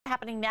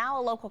happening now.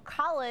 A local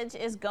college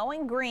is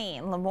going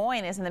green.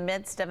 Lemoyne is in the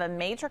midst of a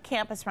major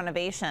campus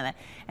renovation,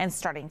 and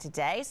starting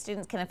today,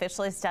 students can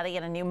officially study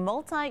in a new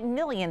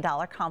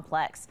multi-million-dollar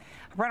complex.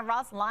 Brandon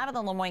Ross live at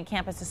the Lemoyne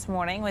campus this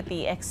morning with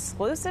the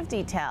exclusive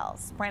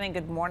details. Brandon,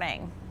 good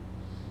morning.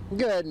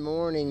 Good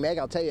morning, Meg.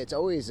 I'll tell you, it's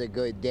always a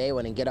good day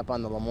when I get up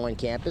on the Lemoyne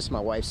campus, my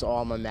wife's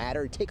alma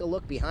mater. Take a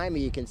look behind me.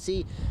 You can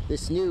see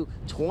this new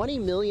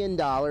 $20 million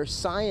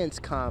science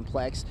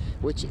complex,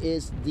 which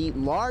is the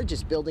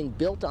largest building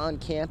built on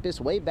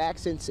campus way back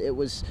since it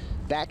was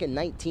back in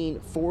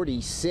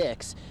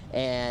 1946,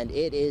 and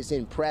it is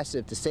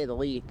impressive to say the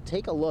least.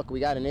 Take a look. We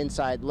got an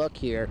inside look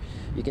here.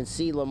 You can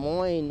see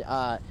Lemoyne.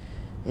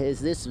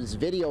 This is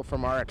video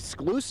from our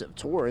exclusive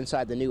tour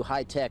inside the new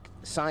high-tech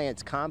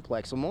science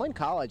complex. Lemoyne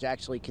College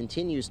actually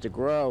continues to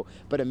grow,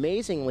 but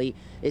amazingly,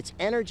 its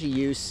energy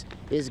use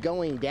is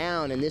going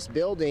down, and this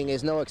building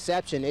is no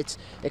exception. It's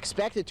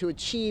expected to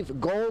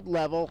achieve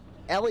gold-level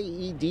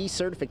LEED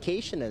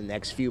certification in the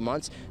next few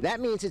months.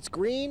 That means it's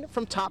green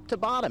from top to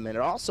bottom, and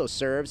it also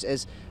serves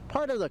as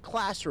part of the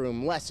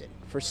classroom lesson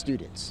for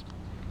students.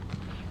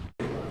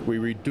 We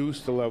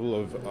reduce the level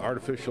of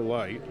artificial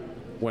light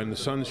when the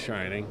sun's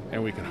shining,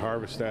 and we can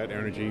harvest that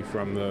energy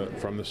from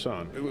the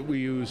sun. We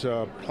use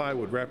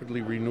plywood,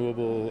 rapidly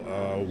renewable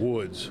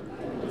woods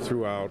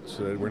throughout,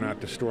 so that we're not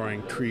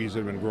destroying trees that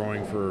have been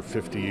growing for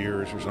 50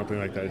 years or something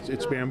like that.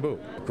 It's bamboo.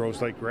 It grows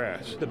like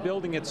grass. The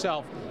building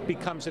itself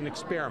becomes an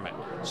experiment.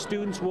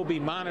 Students will be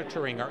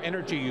monitoring our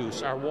energy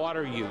use, our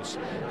water use,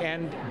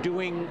 and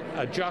doing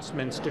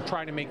adjustments to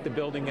try to make the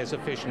building as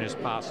efficient as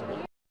possible.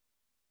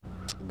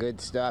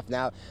 Good stuff.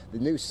 Now, the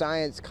new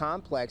science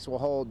complex will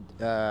hold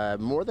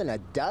more than a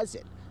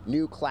dozen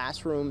new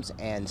classrooms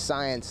and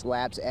science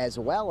labs, as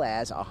well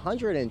as a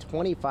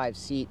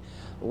 125-seat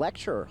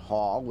lecture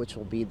hall, which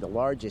will be the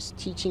largest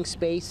teaching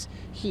space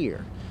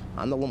here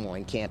on the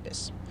Lemoyne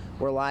campus.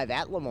 We're live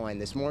at Lemoyne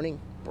this morning.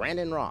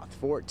 Brandon Roth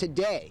for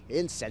Today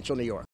in Central New York.